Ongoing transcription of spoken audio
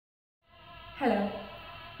Hello,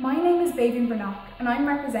 my name is Béibhinn Breathnach and I'm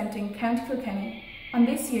representing County Kilkenny on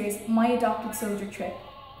this year's My Adopted Soldier trip,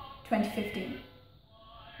 2015.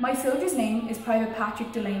 My soldier's name is Private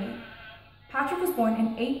Patrick Delaney. Patrick was born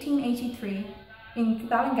in 1883 in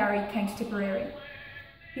Ballingarry, County Tipperary.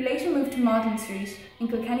 He later moved to Magdalen Street in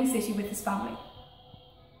Kilkenny City with his family.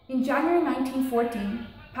 In January 1914,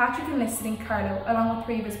 Patrick enlisted in Carlow along with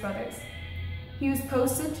 3 of his brothers. He was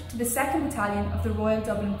posted to the 2nd Battalion of the Royal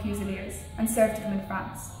Dublin Fusiliers and served with them in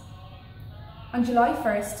France. On July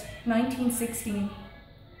 1st, 1916,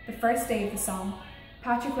 the first day of the Somme,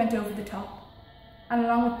 Patrick went over the top, and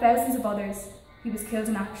along with thousands of others, he was killed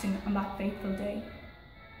in action on that fateful day.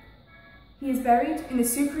 He is buried in the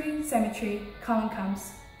Sucre Cemetery,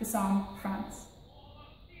 Colin-Camps, the Somme, France.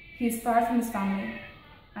 He is far from his family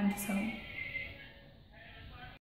and his home.